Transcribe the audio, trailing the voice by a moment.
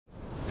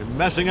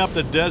messing up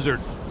the desert.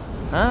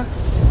 Huh?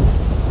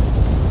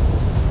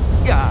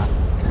 Yeah.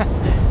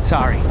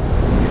 Sorry.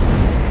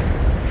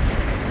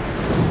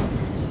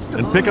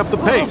 And pick up the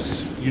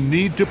pace. You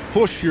need to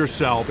push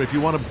yourself if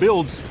you want to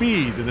build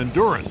speed and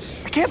endurance.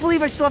 I can't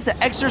believe I still have to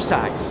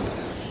exercise.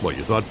 What,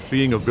 you thought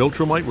being a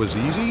Viltrumite was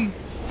easy?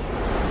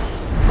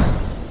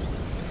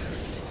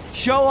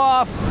 Show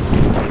off!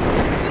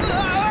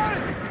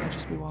 I'll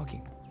just be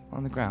walking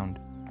on the ground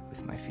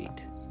with my feet.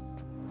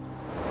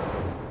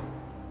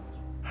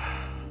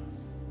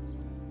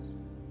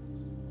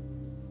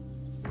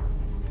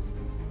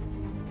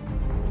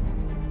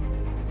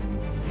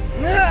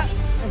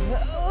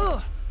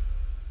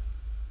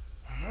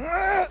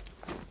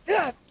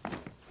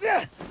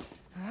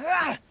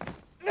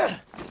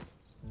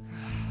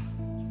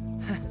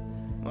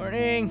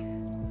 Morning.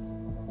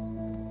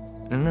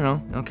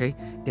 No, okay.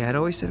 Dad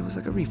always said it was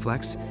like a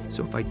reflex,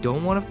 so if I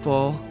don't want to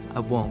fall, I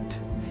won't.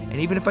 And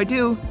even if I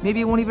do,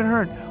 maybe it won't even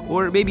hurt.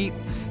 Or maybe...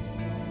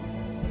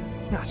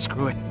 Nah,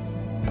 screw it.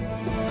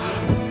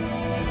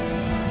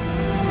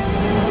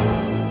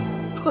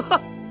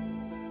 Woohoo!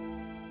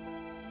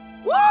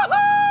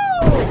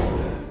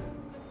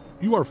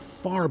 You are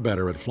far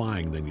better at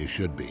flying than you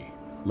should be.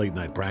 Late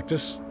night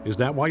practice? Is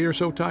that why you're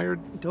so tired?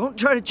 Don't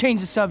try to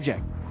change the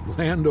subject.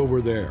 Land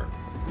over there.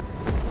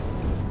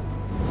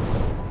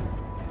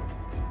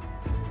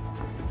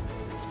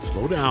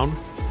 Slow down.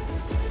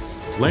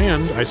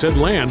 Land, I said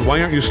land.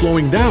 Why aren't you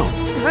slowing down?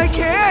 I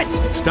can't!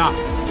 Stop.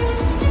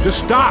 Just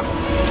stop.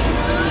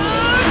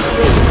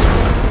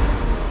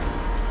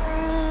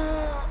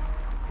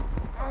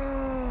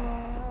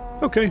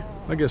 Okay,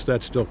 I guess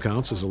that still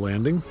counts as a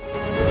landing.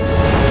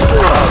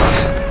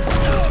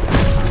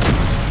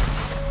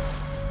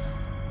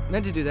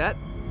 Meant to do that.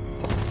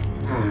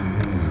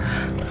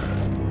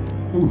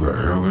 Who the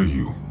hell are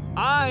you?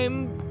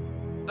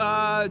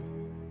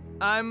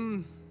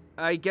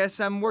 I guess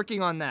I'm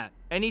working on that.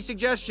 Any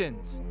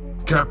suggestions?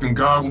 Captain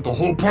Guy with the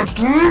hole punched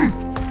him?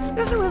 It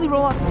doesn't really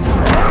roll off the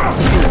tongue.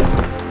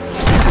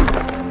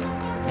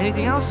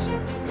 Anything else?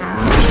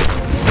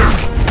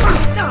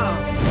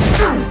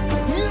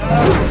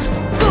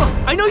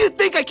 I know you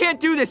think I can't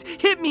do this.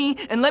 Hit me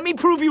and let me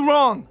prove you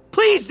wrong.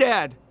 Please,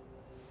 Dad.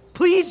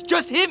 Please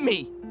just hit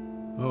me.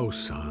 Oh,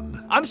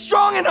 son. I'm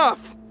strong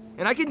enough,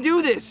 and I can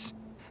do this.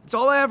 It's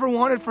all I ever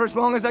wanted for as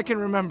long as I can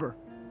remember.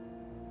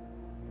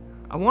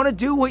 I want to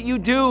do what you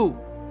do.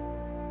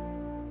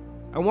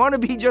 I want to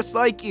be just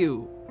like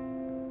you.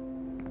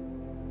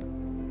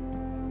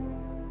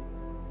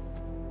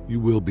 You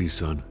will be,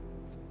 son.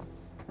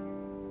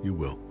 You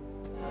will.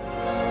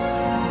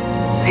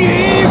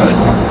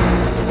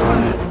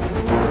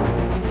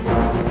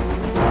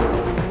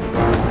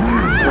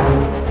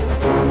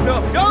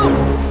 No,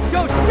 don't!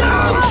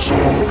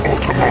 Assault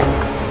Ultima!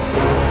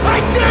 I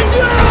said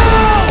no!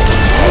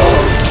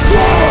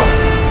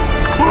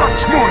 Black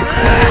Smoke!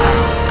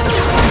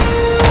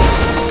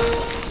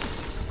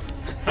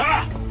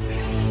 Ha!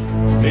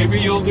 Maybe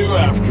you'll do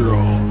after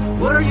all.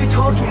 What are you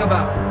talking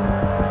about?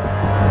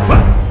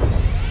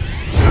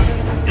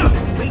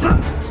 Wait,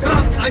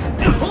 stop!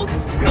 Hold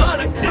on!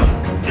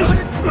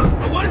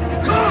 I want to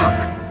talk!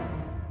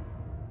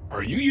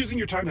 Are you using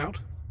your timeout?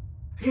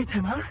 I get a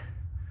timeout?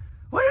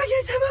 Why did I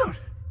get a timeout?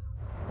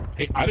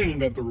 Hey, I didn't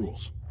invent the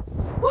rules.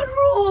 What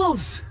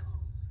rules?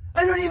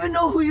 I don't even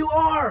know who you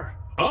are.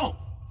 Oh,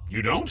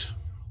 you don't?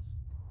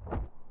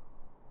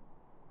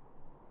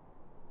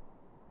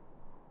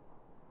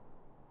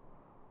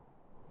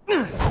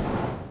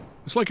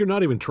 It's like you're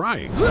not even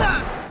trying.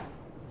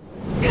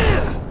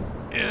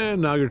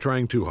 And now you're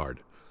trying too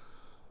hard.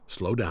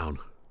 Slow down.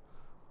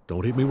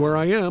 Don't hit me where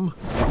I am.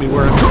 Hit me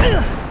where I'm...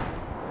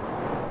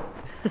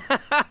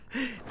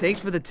 Thanks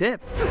for the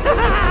tip.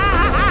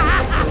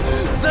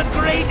 The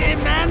great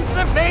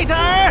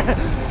emancipator!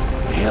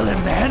 He'll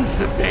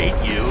emancipate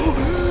you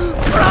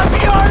from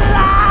your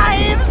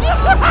lives!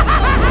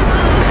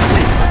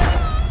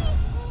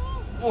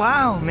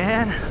 Wow,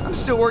 man. I'm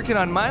still working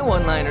on my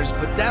one-liners,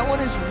 but that one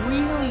is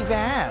really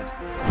bad.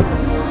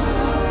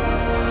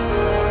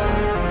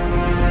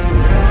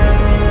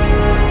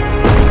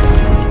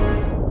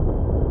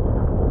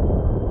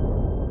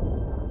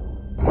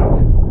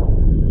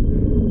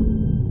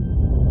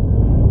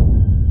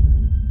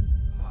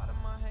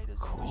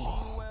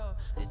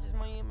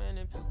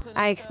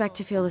 I expect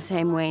to feel the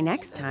same way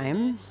next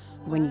time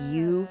when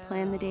you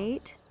plan the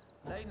date.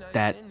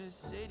 That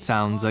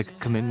sounds like a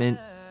commitment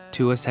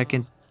to a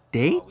second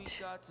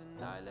date?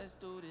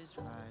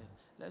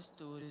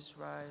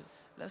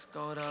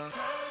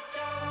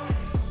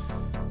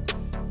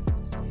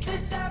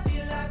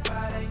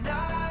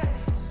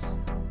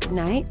 Good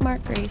night,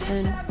 Mark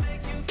Grayson.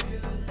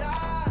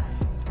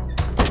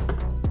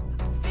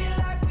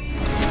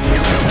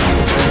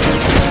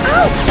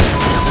 Ow!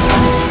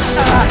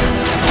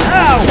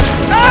 Ow!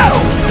 Ow!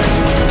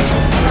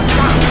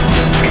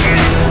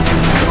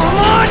 Come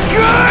on,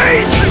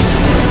 guys!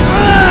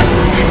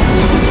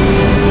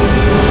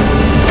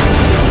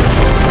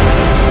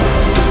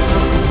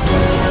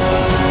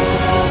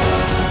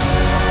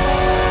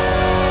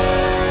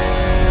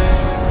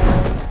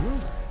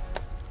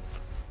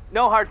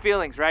 No hard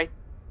feelings, right?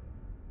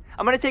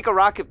 I'm gonna take a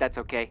rock if that's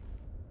okay.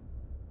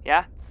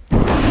 Yeah?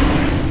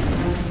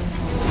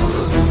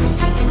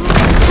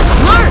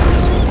 Mark!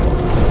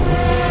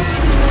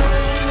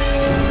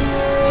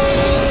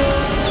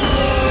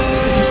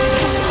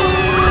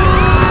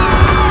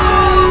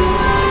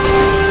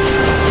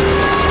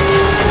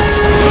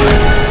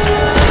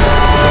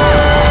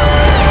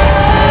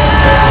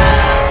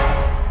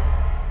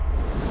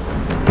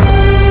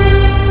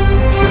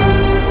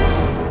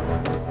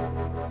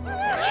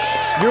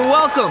 You're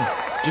welcome.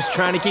 Just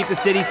trying to keep the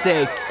city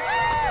safe.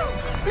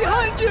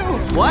 Behind you!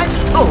 What?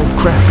 Oh,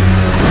 crap.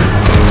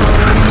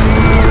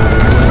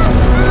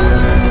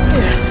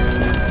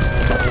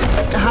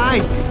 Hi.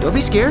 Don't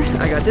be scared.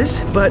 I got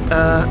this. But,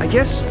 I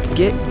guess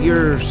get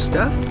your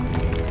stuff.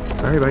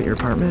 Sorry about your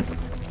apartment.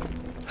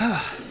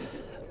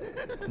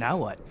 Now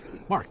what?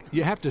 Mark,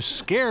 you have to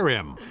scare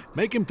him.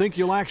 Make him think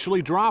you'll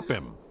actually drop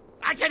him.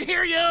 I can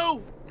hear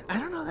you! I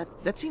don't know.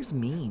 That seems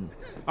mean.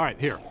 All right,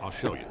 here, I'll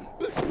show you.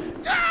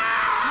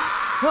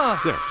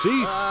 There,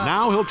 see?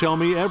 Now he'll tell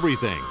me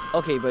everything.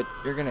 Okay, but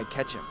you're gonna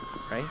catch him,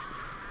 right?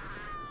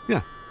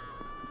 Yeah,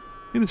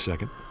 in a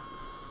second.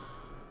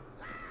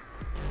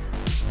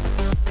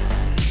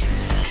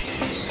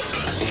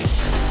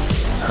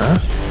 Huh?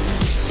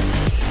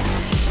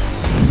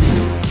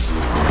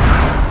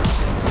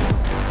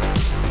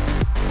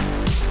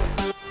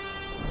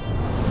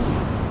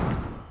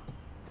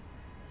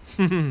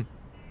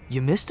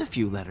 You missed a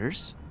few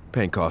letters.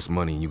 Paint costs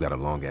money and you got a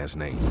long-ass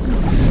name.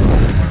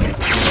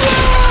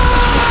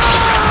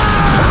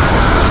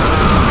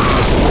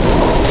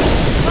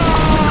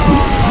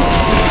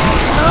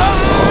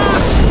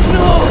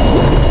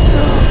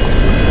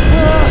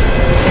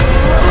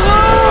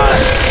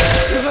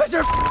 You guys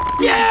are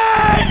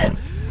dead!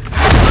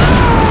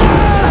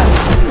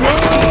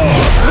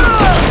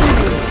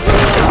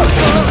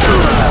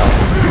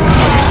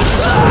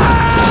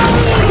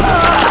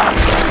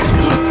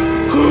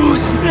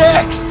 Who's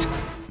next?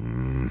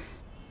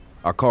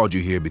 I called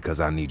you here because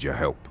I need your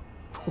help.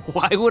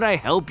 Why would I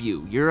help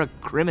you? You're a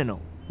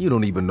criminal. You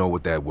don't even know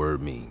what that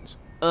word means.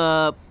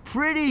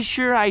 Pretty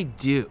sure I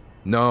do.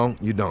 No,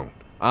 you don't.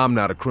 I'm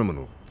not a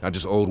criminal. I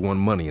just owed one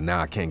money and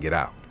now I can't get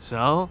out.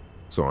 So?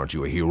 So aren't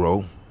you a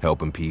hero?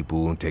 Helping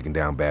people and taking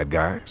down bad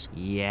guys?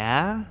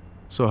 Yeah?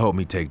 So help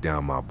me take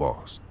down my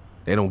boss.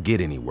 They don't get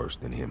any worse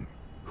than him.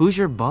 Who's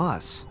your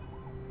boss?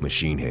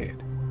 Machine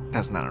Head.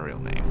 That's not a real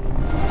name.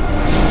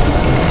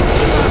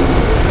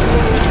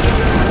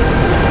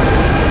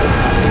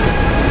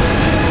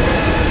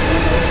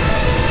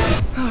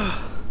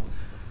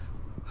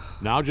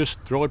 Now just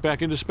throw it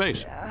back into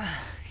space.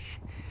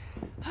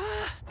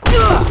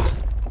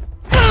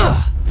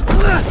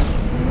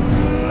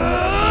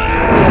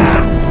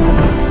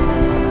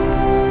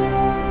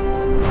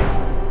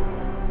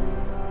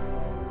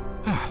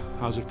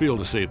 How's it feel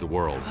to save the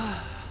world?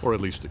 Or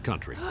at least the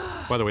country?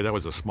 By the way, that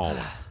was a small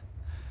one.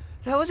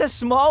 That was a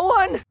small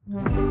one?